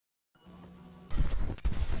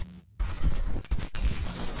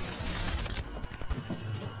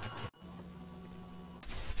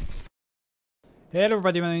Hey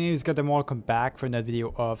everybody, my name is Scott and welcome back for another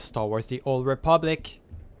video of Star Wars The Old Republic.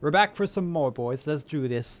 We're back for some more, boys. Let's do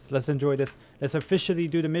this. Let's enjoy this. Let's officially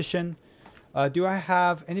do the mission. Do I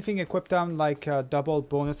have anything equipped on like double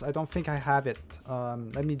bonus? I don't think I have it.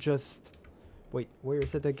 Let me just... Wait, where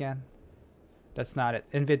is it again? That's not it.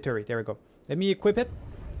 Inventory. There we go. Let me equip it.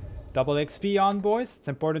 Double XP on, boys. It's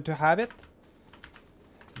important to have it.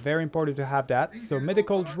 Very important to have that. So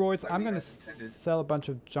medical droids. I'm gonna sell a bunch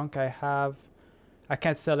of junk I have. I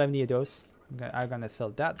can't sell any of those. I'm gonna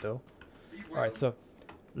sell that though. Alright, so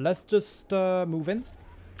let's just move in.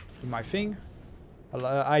 Do my thing.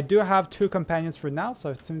 I do have 2 companions for now,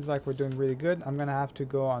 so it seems like we're doing really good. I'm gonna have to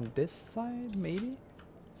go on this side, maybe?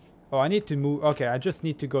 Oh, I need to move. Okay, I just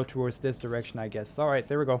need to go towards this direction, I guess. Alright,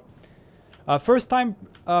 there we go. First time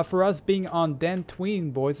for us being on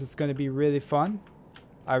Dantooine, boys. It's gonna be really fun.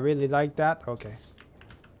 I really like that. Okay.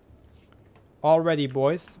 Already,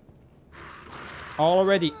 boys.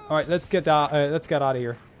 Already. Alright, let's get out of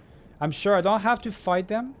here. I'm sure I don't have to fight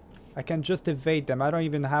them. I can just evade them. I don't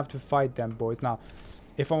even have to fight them, boys. Now,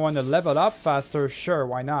 if I want to level up faster, sure,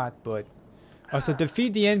 why not? But so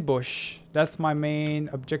defeat the ambush. That's my main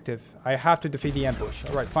objective. I have to defeat the ambush.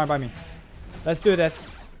 Alright, fine by me. Let's do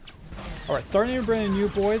this. Alright, starting a brand new,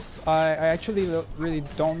 boys. I actually really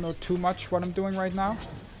don't know too much what I'm doing right now,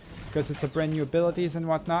 because it's a brand new abilities and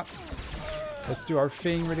whatnot. Let's do our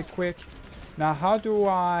thing really quick. Now, how do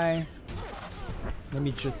I... Let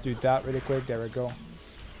me just do that really quick. There we go.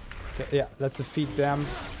 Okay, yeah, let's defeat them.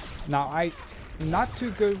 Now, I'm not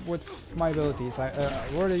too good with my abilities.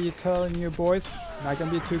 What are you telling you, boys? Not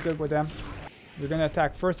gonna be too good with them. You're gonna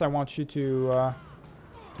attack first. I want you to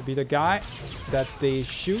be the guy that they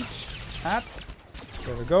shoot at.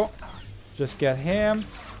 There we go. Just get him.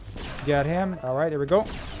 Get him. Alright, there we go.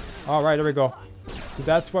 Alright, there we go. So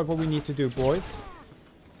that's what we need to do, boys.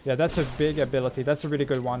 Yeah, that's a big ability. That's a really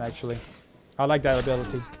good one, actually. I like that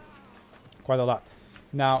ability quite a lot.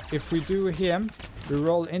 Now, if we do him, we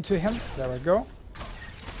roll into him. There we go.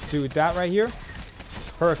 Do that right here.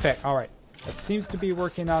 Perfect. All right. That seems to be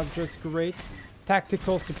working out just great.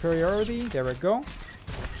 Tactical superiority. There we go.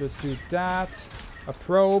 Just do that. A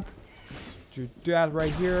probe. Do that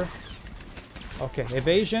right here. Okay.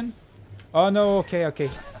 Evasion. Oh, no. Okay, okay.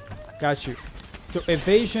 Got you. So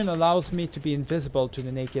evasion allows me to be invisible to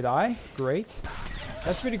the naked eye. Great.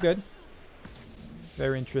 That's pretty good.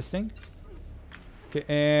 Very interesting. Okay,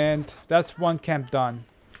 and that's one camp done.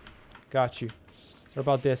 Got you. What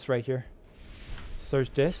about this right here?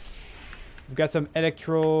 Search this. We've got some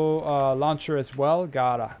electro launcher as well.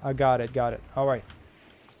 I got it. All right.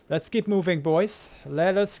 Let's keep moving, boys.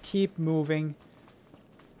 Let us keep moving.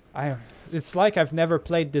 It's like I've never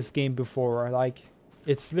played this game before. Like,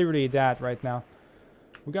 it's literally that right now.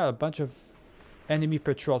 We got a bunch of enemy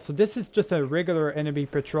patrol. So this is just a regular enemy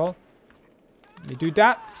patrol. Let me do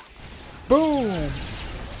that. Boom!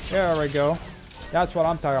 There we go. That's what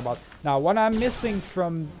I'm talking about. Now, what I'm missing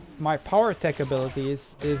from my power tech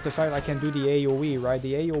abilities is the fact I can do the AoE, right?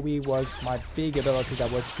 The AoE was my big ability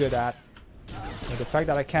that I was good at. And the fact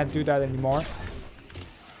that I can't do that anymore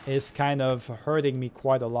is kind of hurting me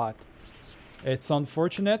quite a lot. It's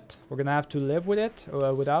unfortunate. We're gonna have to live with it,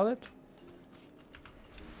 without it.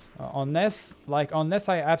 Unless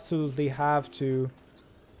I absolutely have to,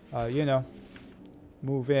 you know,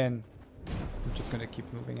 move in. I'm just gonna keep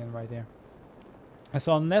moving in right there.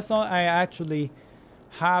 So unless I actually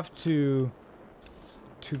have to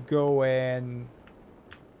go and...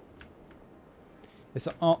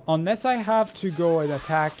 unless I have to go and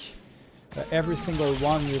attack every single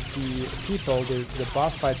one with the people, the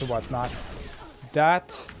boss fights or whatnot,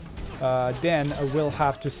 that... then we'll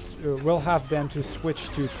have them to switch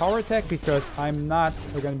to power tech, because I'm not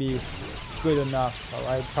gonna be good enough. All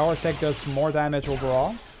right, power tech does more damage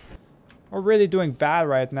overall. We're really doing bad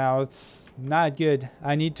right now. It's not good.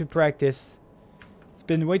 I need to practice. It's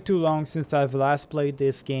been way too long since I've last played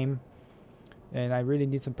this game, and I really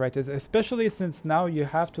need some practice, especially since now you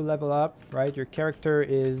have to level up, right? Your character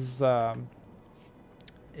is not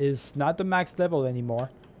the max level anymore.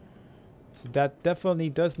 So that definitely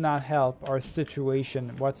does not help our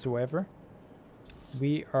situation whatsoever.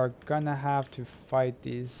 We are gonna have to fight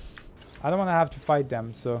these. I don't want to have to fight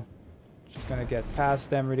them, so just gonna get past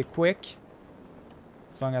them really quick.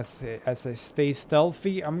 As long as I stay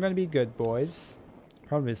stealthy, I'm gonna be good, boys.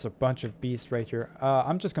 Probably is a bunch of beasts right here.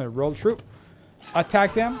 I'm just gonna roll through,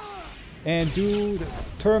 attack them, and do the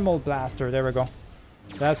thermal blaster. There we go.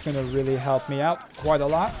 That's gonna really help me out quite a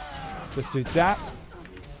lot. Just do that.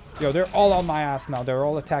 Yo, they're all on my ass now. They're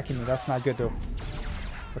all attacking me. That's not good, though.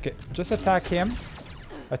 Okay, just attack him.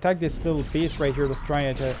 Attack this little beast right here that's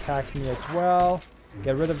trying to attack me as well.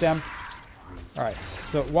 Get rid of them. Alright,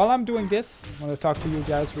 so while I'm doing this, I want to talk to you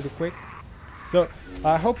guys really quick. So,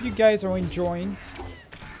 I hope you guys are enjoying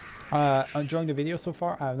the video so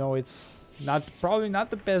far. I know it's probably not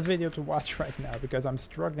the best video to watch right now because I'm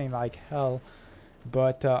struggling like hell.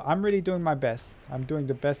 But I'm really doing my best. I'm doing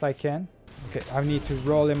the best I can. Okay, I need to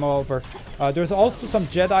roll him over. There's also some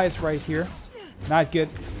Jedis right here. Not good.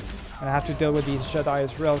 And I have to deal with these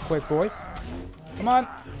Jedis real quick, boys. Come on.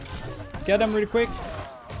 Get them really quick.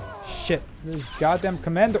 Shit. This goddamn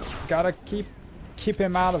commando. Gotta keep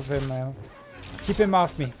him out of him, man. Keep him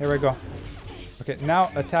off me. There we go. Okay, now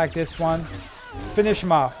attack this one. Finish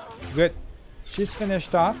him off. Good. She's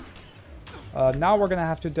finished off. Now we're gonna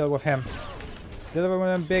have to deal with him. Deal with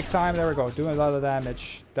him big time. There we go. Doing a lot of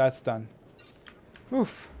damage. That's done.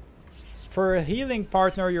 Oof. For a healing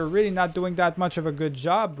partner, you're really not doing that much of a good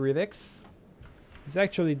job, Relix. He's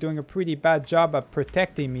actually doing a pretty bad job at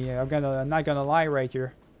protecting me. I'm not gonna lie right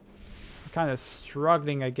here. I'm kind of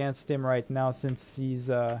struggling against him right now since he's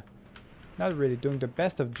not really doing the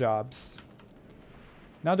best of jobs.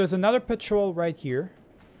 Now there's another patrol right here.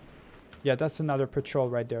 Yeah, that's another patrol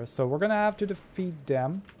right there. So we're gonna have to defeat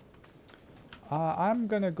them. I'm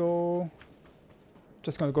gonna go...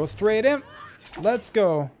 Just gonna go straight in. Let's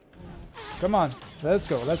go. Come on. Let's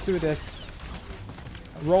go. Let's do this.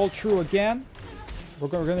 Roll through again.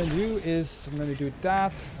 What we're gonna do is... I'm gonna do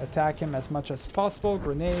that. Attack him as much as possible.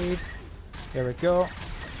 Grenade. There we go.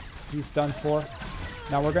 He's done for.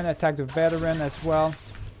 Now we're gonna attack the veteran as well.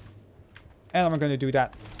 And I'm gonna do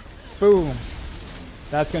that. Boom.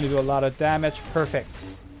 That's gonna do a lot of damage. Perfect.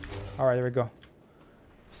 Alright, there we go.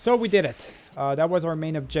 So we did it. That was our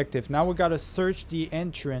main objective. Now we gotta search the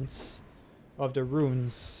entrance of the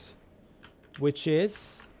ruins, which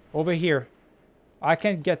is over here. I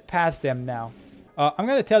can't get past them now. I'm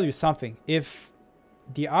gonna tell you something. If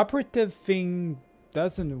the operative thing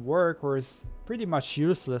doesn't work or is pretty much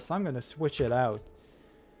useless, I'm gonna switch it out.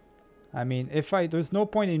 I mean, there's no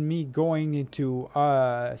point in me going into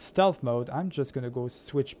stealth mode. I'm just gonna go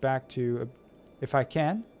switch back to, if I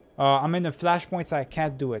can. I'm in the flashpoint, so I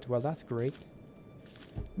can't do it. Well, that's great.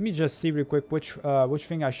 Let me just see real quick which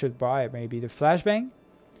thing I should buy. Maybe the flashbang.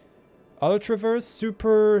 Auto traverse,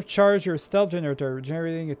 supercharge your stealth generator,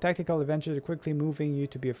 generating a tactical advantage, quickly moving you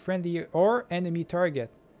to be a friendly or enemy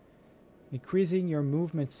target, increasing your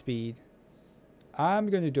movement speed. I'm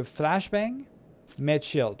gonna do flashbang, med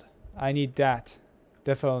shield. I need that,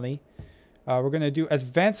 definitely. We're gonna do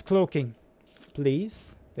advanced cloaking,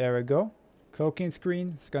 please. There we go. Cloaking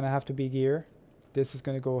screen. It's gonna have to be here. This is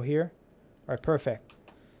gonna go here. All right, perfect.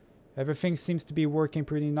 Everything seems to be working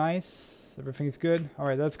pretty nice. Everything's good. All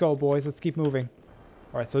right, let's go, boys. Let's keep moving.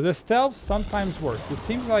 All right, so the stealth sometimes works. It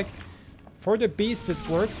seems like for the beasts it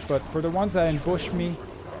works, but for the ones that ambush me,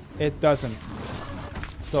 it doesn't.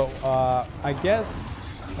 So I guess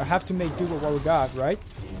I have to make do with what we got, right?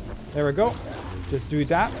 There we go. Just do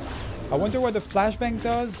that. I wonder what the flashbang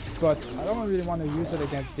does, but I don't really want to use it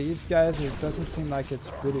against these guys. It doesn't seem like it's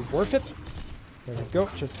really worth it. There we go.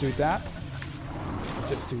 Just do that.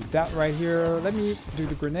 Just do that right here. Let me do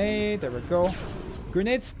the grenade. There we go.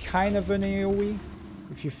 Grenade's kind of an AoE.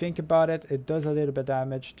 If you think about it, it does a little bit of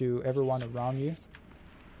damage to everyone around you.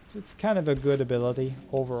 It's kind of a good ability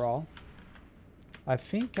overall. I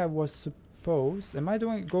think I was supposed... Am I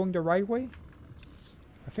going the right way?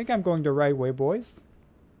 I think I'm going the right way, boys.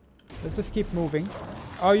 Let's just keep moving.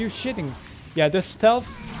 Oh, you shitting. Yeah, the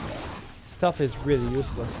stealth is really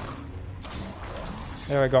useless.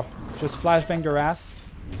 There we go. Just flashbang their ass.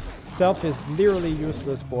 Stealth is literally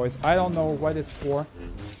useless, boys. I don't know what it's for.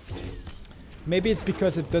 Maybe it's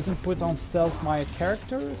because it doesn't put on stealth my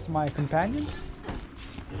characters, my companions.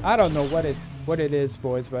 I don't know what it is,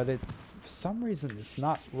 boys, but for some reason it's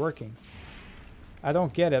not working. I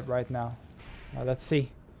don't get it right now. Let's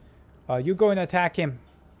see. You go and attack him.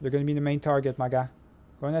 You're gonna be the main target, my guy.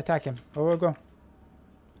 Go and attack him. Go.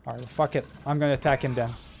 Alright, fuck it. I'm gonna attack him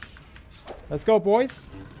then. Let's go, boys.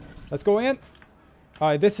 Let's go in.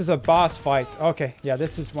 Alright, this is a boss fight. Okay, yeah,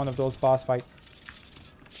 this is one of those boss fights.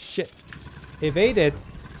 Shit. Evaded.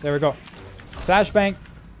 There we go. Flashbang.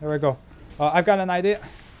 There we go. I've got an idea.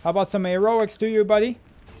 How about some heroics to you, buddy?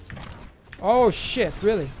 Oh, shit.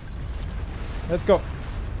 Really? Let's go.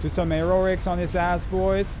 Do some heroics on his ass,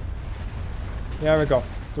 boys. There we go.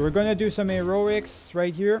 So we're gonna do some heroics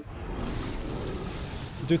right here.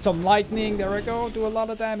 Do some lightning. There we go. Do a lot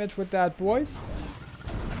of damage with that, boys.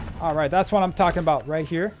 Alright, that's what I'm talking about right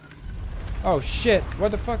here. Oh, shit.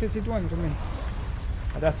 What the fuck is he doing to me?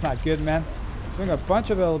 Oh, that's not good, man. Doing a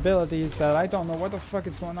bunch of abilities that I don't know what the fuck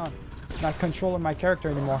is going on. Not controlling my character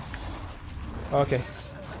anymore. Okay.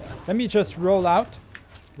 Let me just roll out.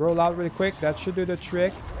 Roll out really quick. That should do the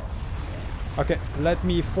trick. Okay. Let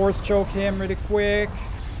me force choke him really quick.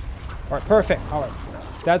 Alright, perfect. Alright.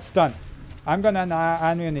 That's done. I'm gonna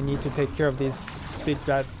need to take care of these big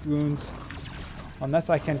bad goons. Unless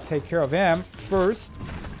I can take care of him first.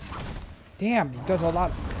 Damn, he does a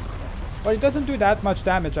lot. Well, he doesn't do that much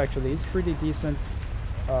damage actually. He's pretty decent.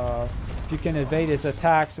 If you can evade his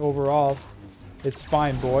attacks overall, it's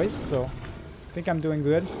fine, boys. So, I think I'm doing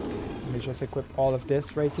good. Let me just equip all of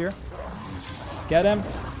this right here. Get him.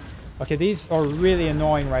 Okay, these are really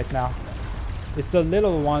annoying right now. It's the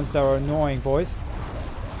little ones that are annoying, boys.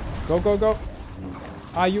 Go, go, go.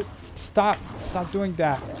 Ah, you... Stop. Stop doing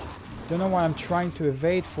that. Don't know what I'm trying to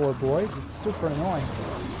evade for, boys. It's super annoying.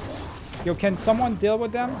 Yo, can someone deal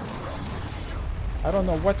with them? I don't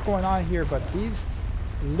know what's going on here, but these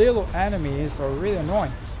little enemies are really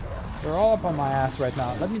annoying. They're all up on my ass right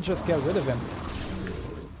now. Let me just get rid of him.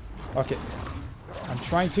 Okay. I'm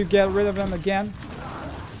trying to get rid of him again.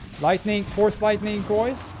 Lightning. Force lightning,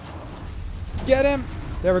 boys. Get him.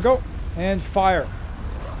 There we go. And fire.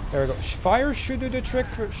 There we go. Fire should do the trick.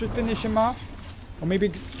 Should finish him off. Or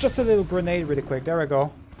maybe just a little grenade really quick. There we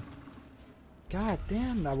go. God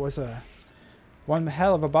damn, that was one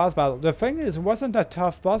hell of a boss battle. The thing is, it wasn't a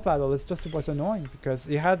tough boss battle. It's just it was annoying because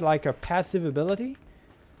he had like a passive ability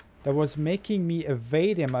that was making me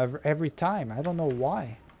evade him every time. I don't know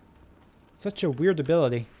why. Such a weird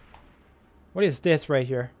ability. What is this right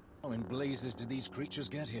here? How in blazes did these creatures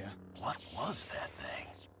get here? What was that thing?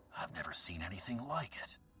 I've never seen anything like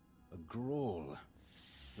it. A Grawl.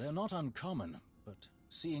 They're not uncommon, but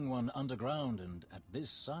seeing one underground and at this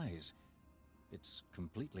size, it's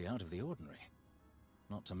completely out of the ordinary.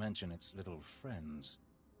 Not to mention its little friends.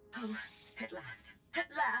 Oh, at last. At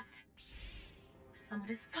last! Someone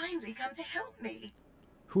has finally come to help me.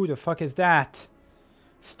 Who the fuck is that?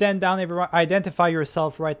 Stand down, everyone. Identify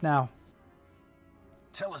yourself right now.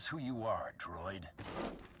 Tell us who you are, droid.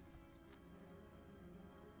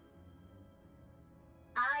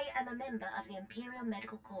 I am a member of the Imperial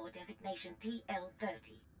Medical Corps designation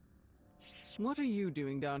TL-30. What are you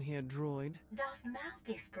doing down here, droid? Darth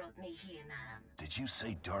Malgus brought me here, ma'am. Did you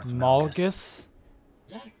say Darth Malgus?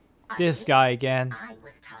 Yes. This guy again. I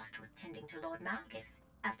was tasked with tending to Lord Malgus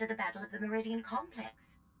after the Battle of the Meridian Complex.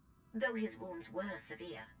 Though his wounds were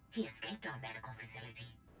severe, he escaped our medical facility.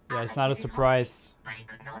 Yeah, it's not a surprise. But he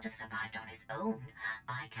could not have survived on his own.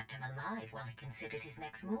 I kept him alive while he considered his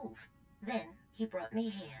next move. Then he brought me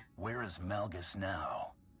here. Where is Malgus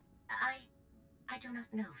now? I do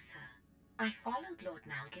not know, sir. I followed Lord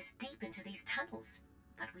Malgus deep into these tunnels,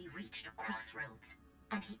 but we reached a crossroads,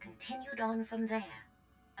 and he continued on from there,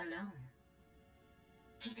 alone.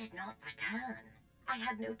 He did not return. I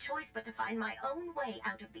had no choice but to find my own way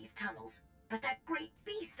out of these tunnels, but that great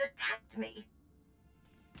beast attacked me.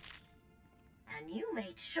 And you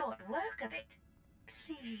made short work of it.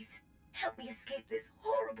 Please, help me escape this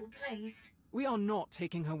horrible place. We are not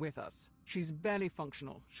taking her with us. She's barely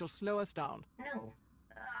functional. She'll slow us down. No,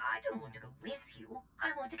 I don't want to go with you.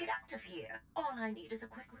 I want to get out of here. All I need is a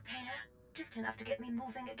quick repair. Just enough to get me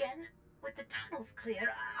moving again. With the tunnels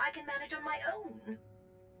clear, I can manage on my own.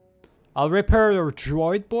 I'll repair your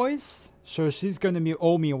droid, boys. So she's gonna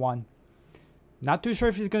owe me one. Not too sure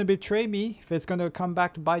if he's gonna betray me, if it's gonna come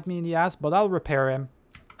back to bite me in the ass, but I'll repair him.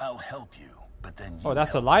 I'll help you, but then you Oh,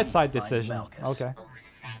 that's a help light me side find decision. Malgus. Okay. Oh,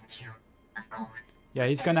 thank you. Of course. Yeah,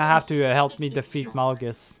 he's gonna have to help me defeat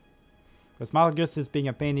Malgus. Because Malgus is being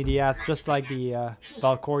a pain in the ass, just like the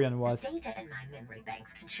Valkorian was. The data in my memory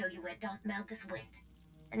banks can show you where Darth Malgus went,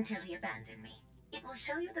 until he abandoned me. It will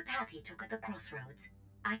show you the path he took at the crossroads.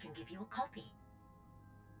 I can give you a copy.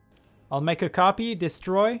 I'll make a copy,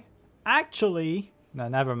 destroy. Actually, no,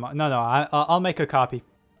 never mind. No, I'll make a copy.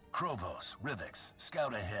 Krovos, Rivix,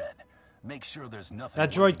 scout ahead. Make sure there's nothing.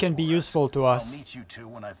 That droid can be useful to I'll us. meet you two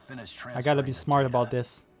when I've finished I gotta be transferring the smart data. about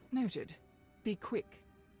this. Noted. Be quick.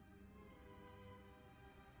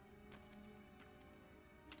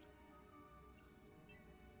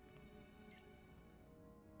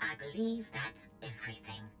 I believe that's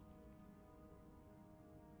everything.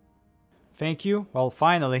 Thank you. Well,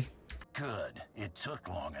 finally. Good. It took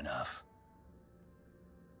long enough.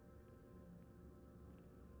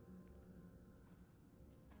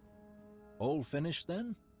 All finished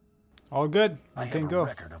then? All good. I I have can a go.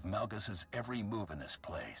 record of Malgus's every move in this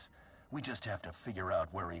place. We just have to figure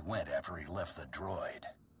out where he went after he left the droid.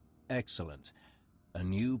 Excellent. A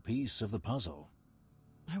new piece of the puzzle.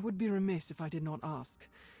 I would be remiss if I did not ask.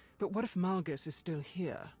 But what if Malgus is still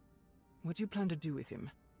here? What do you plan to do with him?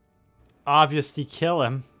 obviously kill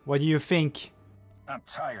him. What do you think? I'm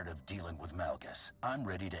tired of dealing with Malgus. I'm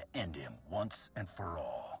ready to end him once and for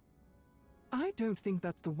all. I don't think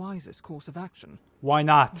that's the wisest course of action. Why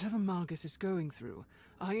not? Whatever Malgus is going through,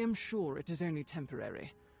 I am sure it is only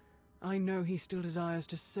temporary. I know he still desires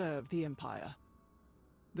to serve the Empire.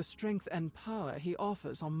 The strength and power he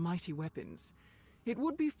offers are mighty weapons. It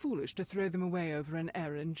would be foolish to throw them away over an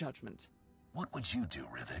error in judgment. What would you do,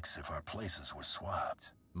 Rivix, if our places were swapped?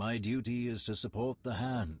 My duty is to support the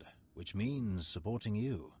Hand, which means supporting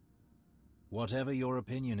you. Whatever your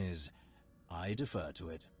opinion is, I defer to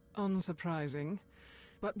it. Unsurprising.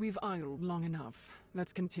 But we've idled long enough.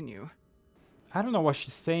 Let's continue. I don't know what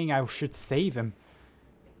she's saying. I should save him.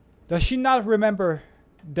 Does she not remember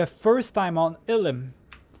the first time on Ilum?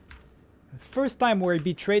 The first time where he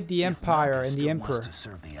betrayed the Empire and the Emperor. Wants to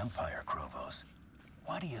serve the Empire, Krovos.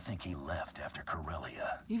 Why do you think he left after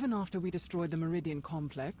Corellia? Even after we destroyed the Meridian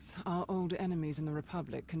Complex, our old enemies in the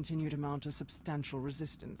Republic continue to mount a substantial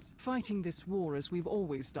resistance. Fighting this war as we've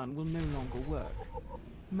always done will no longer work.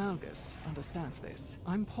 Malgus understands this.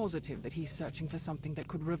 I'm positive that he's searching for something that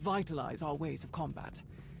could revitalize our ways of combat.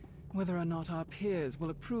 Whether or not our peers will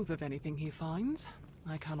approve of anything he finds,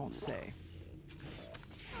 I cannot say.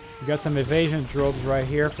 We got some evasion drones right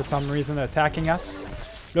here for some reason attacking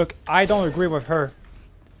us. Look, I don't agree with her.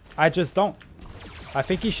 I just don't. I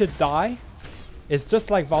think he should die. It's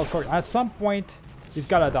just like Valkyrie. At some point, he's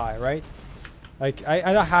gotta die, right? Like,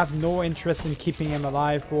 I have no interest in keeping him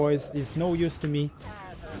alive, boys. He's no use to me.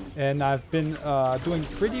 And I've been doing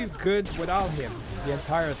pretty good without him the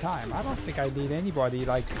entire time. I don't think I need anybody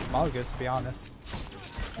like Malgus, to be honest.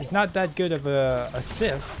 He's not that good of a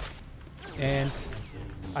Sith. And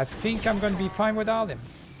I think I'm going to be fine without him.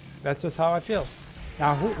 That's just how I feel.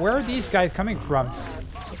 Now, where are these guys coming from?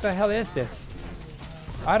 What the hell is this?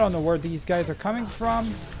 I don't know where these guys are coming from.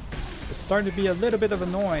 It's starting to be a little bit of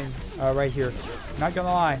annoying right here. Not gonna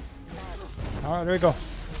lie. Alright, there we go.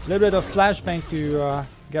 A little bit of flashbang to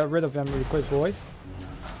get rid of them really quick, boys.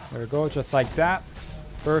 There we go, just like that.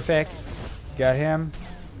 Perfect. Get him.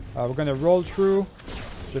 We're gonna roll through.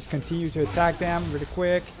 Just continue to attack them really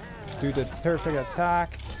quick. Do the perfect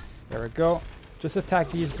attack. There we go. Just attack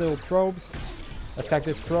these little probes. Attack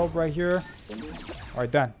this probe right here.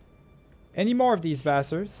 Alright, done. Any more of these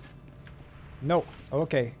bastards? No.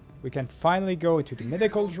 Okay. We can finally go into the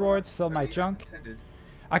medical droid, sell my junk.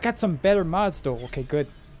 I got some better mods though. Okay, good.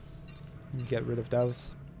 Let me get rid of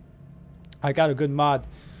those. I got a good mod.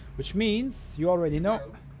 Which means, you already know.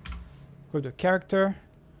 Go to character.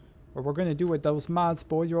 What we're going to do with those mods,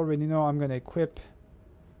 boys, you already know. I'm going to equip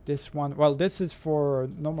this one. Well, this is for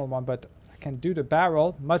normal one, but I can do the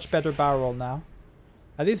barrel. Much better barrel now.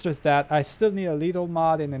 At least there's that. I still need a lethal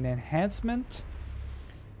mod and an enhancement.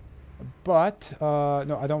 But,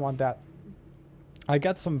 no, I don't want that. I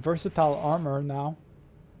got some versatile armor now.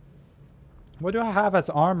 What do I have as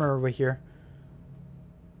armor over here?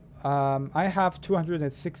 I have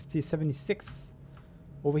 76.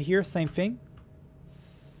 Over here, same thing.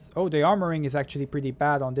 Oh, the armoring is actually pretty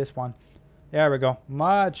bad on this one. There we go.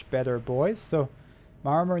 Much better, boys. So,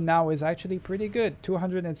 my armor now is actually pretty good.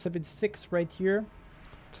 276 right here.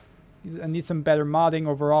 I need some better modding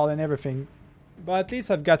overall and everything. But at least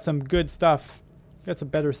I've got some good stuff. Got some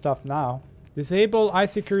better stuff now. Disable eye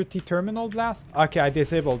security terminal blast. Okay, I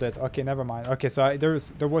disabled it. Okay, never mind. Okay, so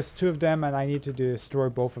there was 2 of them and I need to destroy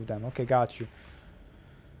both of them. Okay, got you.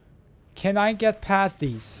 Can I get past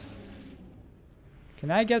these? Can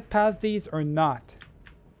I get past these or not?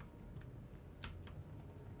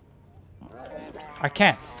 I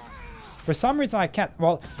can't. For some reason I can't.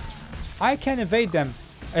 Well, I can evade them.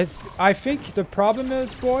 I think the problem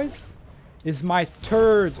is, boys, is my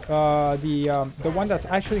third, the one that's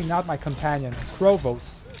actually not my companion,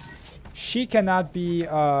 Krovos. She cannot be,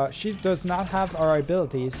 she does not have our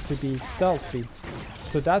abilities to be stealthy.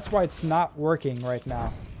 So that's why it's not working right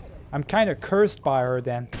now. I'm kind of cursed by her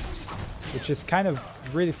then, which is kind of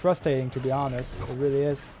really frustrating, to be honest. It really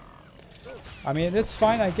is. I mean, it's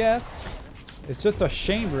fine, I guess. It's just a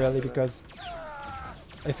shame, really, because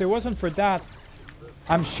if it wasn't for that,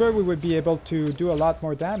 I'm sure we would be able to do a lot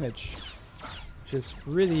more damage. Which is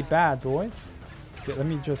really bad, boys. Okay, let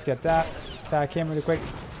me just get that. Attack him really quick.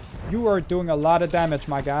 You are doing a lot of damage,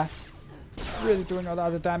 my guy. Really doing a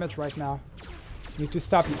lot of damage right now. Need to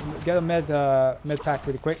stop. Get a med pack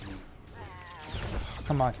really quick.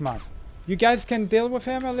 Come on, come on. You guys can deal with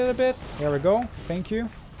him a little bit. There we go. Thank you.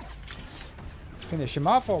 Finish him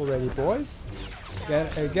off already, boys.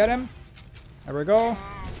 Get him. There we go.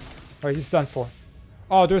 Alright, he's done for.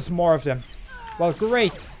 Oh, there's more of them. Well,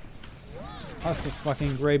 great. That's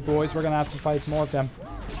fucking great, boys. We're gonna have to fight more of them.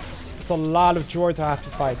 a lot of droids I have to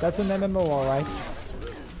fight. That's an MMO, alright.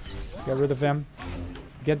 Get rid of them.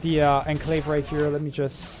 Get the Enclave right here. Let me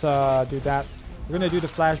just do that. We're gonna do the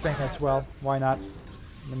flashbang as well. Why not?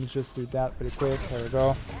 Let me just do that really quick. There we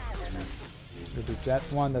go. We'll do that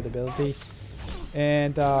one, that ability.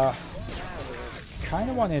 And kind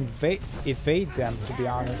of want to evade them, to be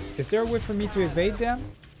honest. Is there a way for me to evade them?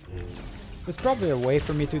 There's probably a way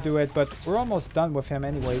for me to do it, but we're almost done with him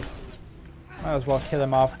anyways. Might as well kill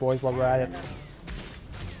him off, boys, while we're at it.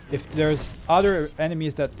 If there's other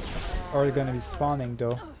enemies that are going to be spawning,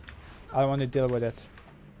 though, I don't want to deal with it.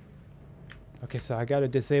 Okay, so I gotta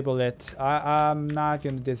disable it. I'm not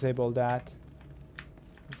gonna disable that.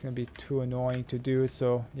 It's gonna be too annoying to do,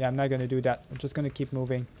 so yeah, I'm not gonna do that. I'm just gonna keep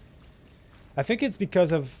moving. I think it's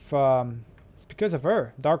because of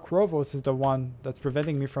her. Dark Rovos is the one that's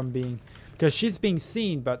preventing me from being, because she's being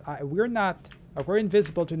seen, but we're not. We're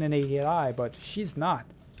invisible to the naked eye, but she's not.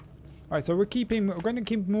 All right, so we're gonna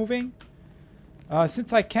keep moving.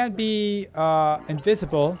 Since I can't be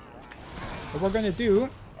invisible, what we're gonna do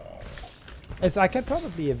is I can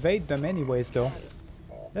probably evade them anyways, though.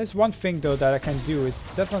 There's one thing though that I can do is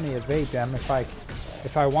definitely evade them if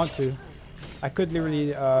I want to. I could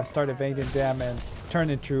literally start evading them and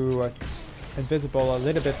turn into invisible a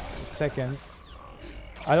little bit seconds.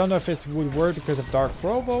 I don't know if it would work because of Dark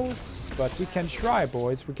Rovos, but we can try,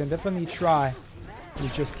 boys. We can definitely try. We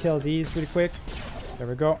just kill these really quick. There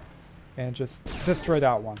we go. And just destroy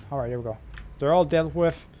that one. Alright, here we go. They're all dealt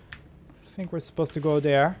with. I think we're supposed to go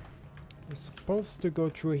there. We're supposed to go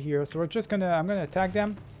through here. So we're just I'm gonna attack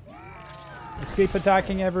them. Let's keep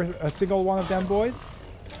attacking a single one of them, boys.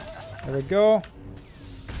 There we go.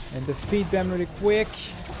 And defeat them really quick.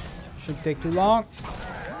 Shouldn't take too long.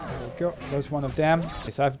 There we go. There's one of them.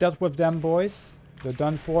 Okay, so I've dealt with them, boys. They're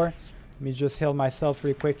done for. Let me just heal myself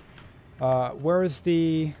really quick. Where's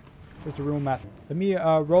the room at? Let me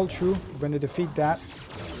roll through. We're gonna defeat that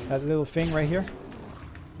little thing right here.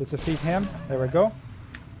 Let's defeat him. There we go.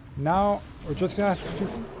 Now we're just gonna have to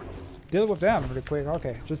deal with them really quick.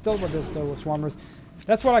 Okay, just deal with this little swarmers.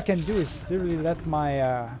 That's what I can do, is literally let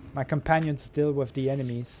my my companions deal with the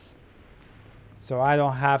enemies, so I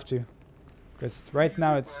don't have to. Because right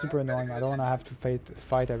now it's super annoying. I don't want to have to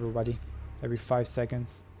fight everybody every 5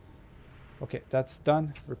 seconds. Okay, that's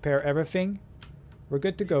done. Repair everything. We're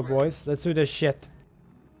good to go, boys. Let's do this shit.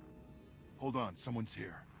 Hold on, someone's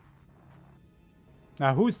here.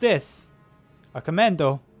 Now, who's this? A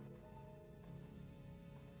commando.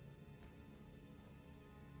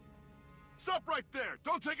 Stop right there!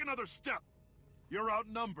 Don't take another step! You're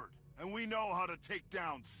outnumbered, and we know how to take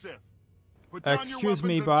down Sith. Put down your Excuse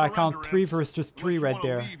me, weapons but I and count surrender, 3 Imps, versus 3 unless you right wanna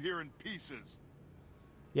there. leave here in pieces.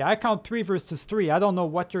 Yeah, I count 3 versus 3. I don't know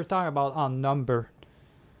what you're talking about on number.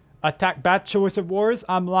 Attack, bad choice of words.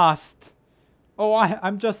 I'm lost. Oh,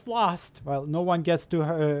 I'm just lost. Well, no one gets to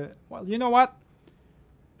her. Well, you know what?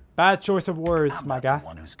 Bad choice of words, I'm my not guy. the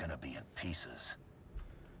one who's gonna be in pieces.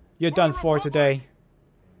 You're done for today.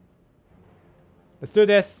 Let's do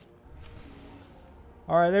this.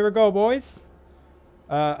 Alright, there we go, boys.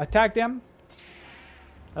 Attack them.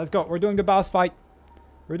 Let's go. We're doing the boss fight.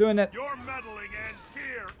 We're doing it. Your meddling ends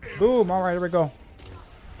here, Imps. Boom. Alright, here we go.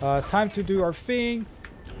 Time to do our thing.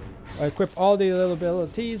 Equip all the little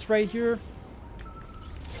abilities right here.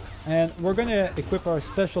 And we're going to equip our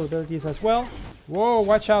special abilities as well. Whoa,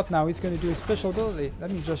 watch out now. He's going to do a special ability.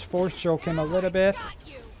 Let me just force choke him a little bit.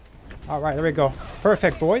 Alright, there we go.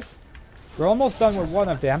 Perfect, boys. We're almost done with one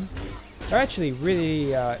of them. They're actually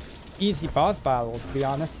really easy boss battles, to be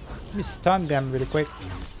honest. Let me stun them really quick.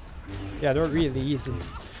 Yeah, they're really easy.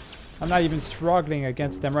 I'm not even struggling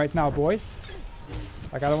against them right now, boys.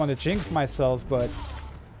 Like, I don't want to jinx myself, but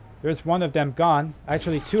there's one of them gone.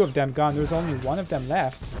 Actually, 2 of them gone. There's only 1 of them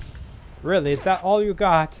left. Really? Is that all you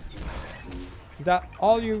got? Is that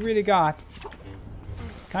all you really got?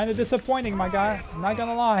 Kind of disappointing, my guy. I'm not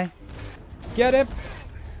gonna lie. Get him.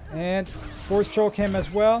 And force choke him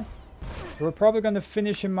as well. We're probably gonna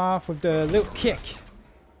finish him off with the little kick.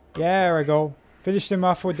 Yeah, there we go. Finish him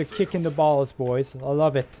off with the kick in the balls, boys. I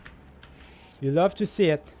love it. You love to see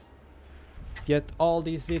it. Get all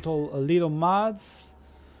these little mods.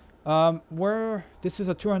 This is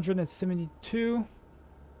a 272.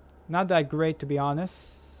 Not that great, to be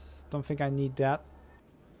honest. Don't think I need that.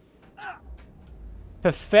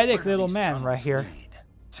 Pathetic little man right here.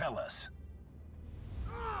 Tell us.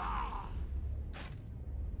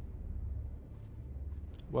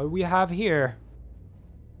 What do we have here?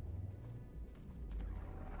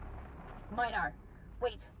 Minar,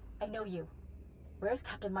 wait, I know you. Where's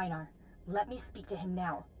Captain Minar? Let me speak to him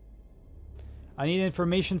now. I need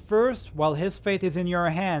information first, while his fate is in your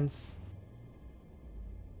hands.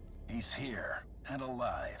 He's here, and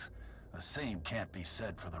alive. The same can't be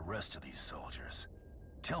said for the rest of these soldiers.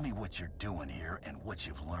 Tell me what you're doing here and what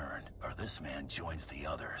you've learned, or this man joins the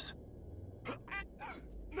others.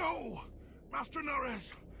 No! Master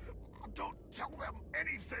Nares! Don't tell them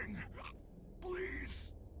anything!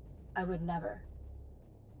 Please! I would never.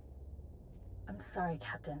 I'm sorry,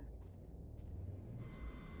 Captain.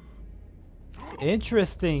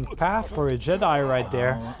 Interesting path for a Jedi right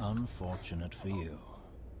there. How unfortunate for you.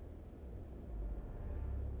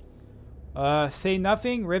 Say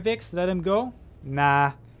nothing, Rivix, let him go?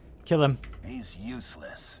 Nah, kill him. He's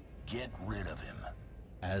useless. Get rid of him.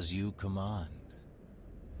 As you command.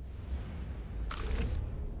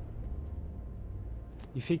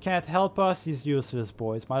 If he can't help us, he's useless,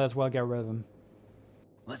 boys. Might as well get rid of him.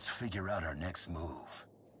 Let's figure out our next move.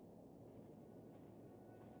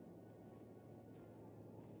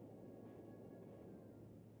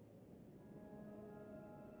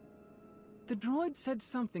 The droid said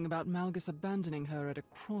something about Malgus abandoning her at a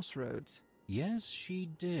crossroads. Yes, she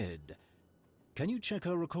did. Can you check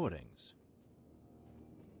her recordings?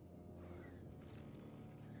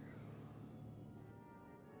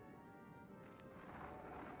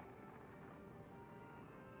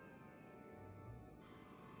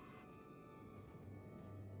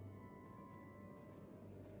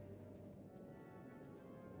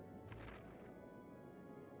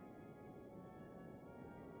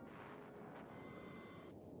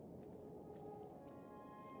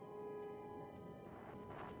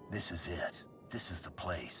 This is it. This is the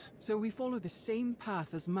place. So we follow the same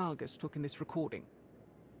path as Malgus took in this recording.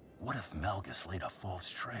 What if Malgus laid a false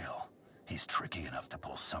trail? He's tricky enough to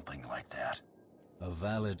pull something like that. A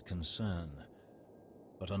valid concern.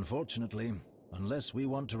 But unfortunately, unless we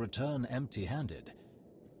want to return empty-handed,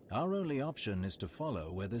 our only option is to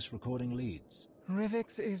follow where this recording leads.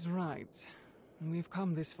 Rivix is right. We've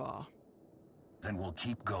come this far. Then we'll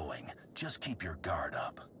keep going. Just keep your guard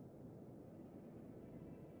up.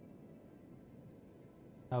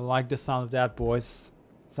 I like the sound of that, boys.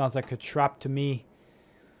 Sounds like a trap to me.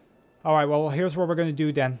 Alright, well, here's what we're going to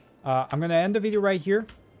do then. I'm going to end the video right here.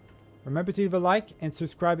 Remember to leave a like and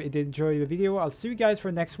subscribe if you did enjoy the video. I'll see you guys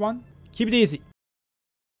for the next one. Keep it easy.